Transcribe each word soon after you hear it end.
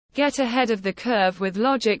Get ahead of the curve with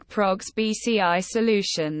LogicProgs BCI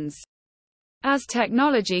solutions. As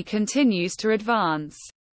technology continues to advance,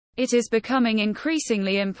 it is becoming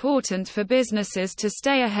increasingly important for businesses to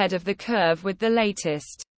stay ahead of the curve with the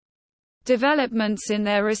latest developments in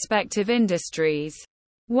their respective industries.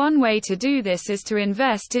 One way to do this is to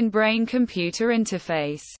invest in brain-computer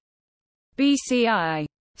interface (BCI)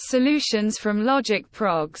 solutions from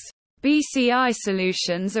LogicProgs. BCI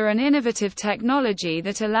solutions are an innovative technology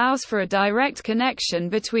that allows for a direct connection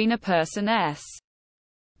between a person's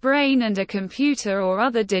brain and a computer or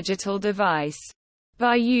other digital device.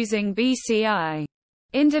 By using BCI,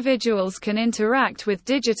 individuals can interact with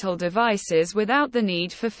digital devices without the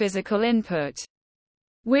need for physical input,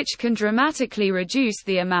 which can dramatically reduce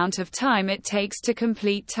the amount of time it takes to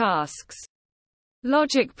complete tasks.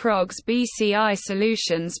 LogicProgs BCI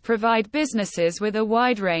solutions provide businesses with a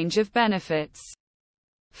wide range of benefits.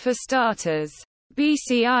 For starters,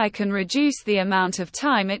 BCI can reduce the amount of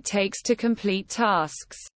time it takes to complete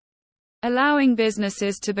tasks, allowing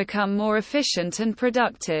businesses to become more efficient and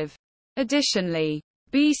productive. Additionally,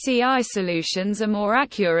 BCI solutions are more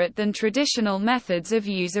accurate than traditional methods of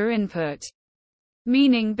user input,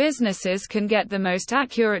 meaning businesses can get the most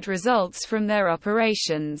accurate results from their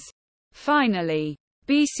operations. Finally,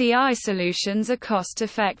 BCI solutions are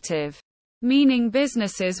cost-effective, meaning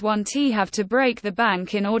businesses won't have to break the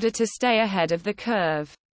bank in order to stay ahead of the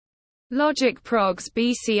curve. LogicProgs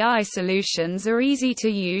BCI solutions are easy to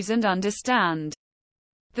use and understand.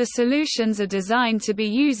 The solutions are designed to be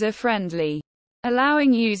user-friendly,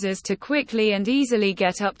 allowing users to quickly and easily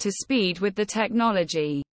get up to speed with the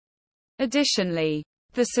technology. Additionally,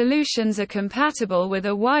 the solutions are compatible with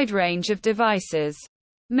a wide range of devices,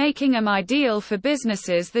 making them ideal for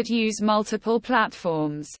businesses that use multiple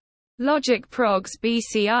platforms. LogicProgs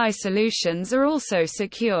BCI solutions are also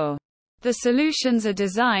secure. The solutions are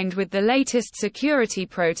designed with the latest security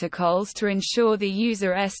protocols to ensure the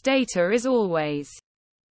user's data is always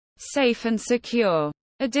safe and secure.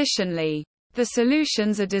 Additionally, the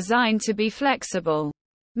solutions are designed to be flexible,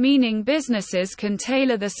 meaning businesses can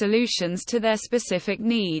tailor the solutions to their specific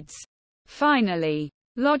needs. Finally,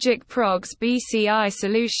 LogicProgs BCI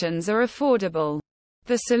solutions are affordable.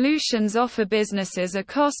 The solutions offer businesses a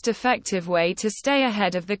cost-effective way to stay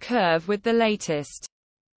ahead of the curve with the latest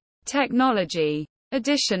technology.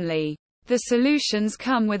 Additionally, the solutions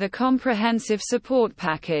come with a comprehensive support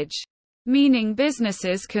package, meaning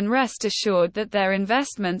businesses can rest assured that their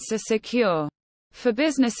investments are secure. For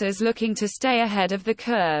businesses looking to stay ahead of the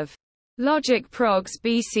curve, LogicProgs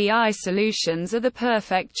BCI solutions are the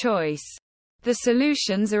perfect choice. The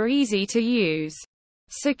solutions are easy to use,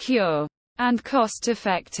 secure, and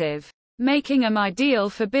cost-effective, making them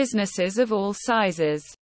ideal for businesses of all sizes.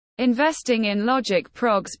 Investing in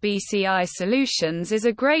LogicProgs BCI solutions is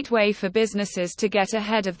a great way for businesses to get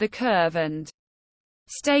ahead of the curve and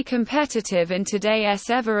stay competitive in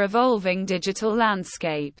today's ever-evolving digital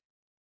landscape.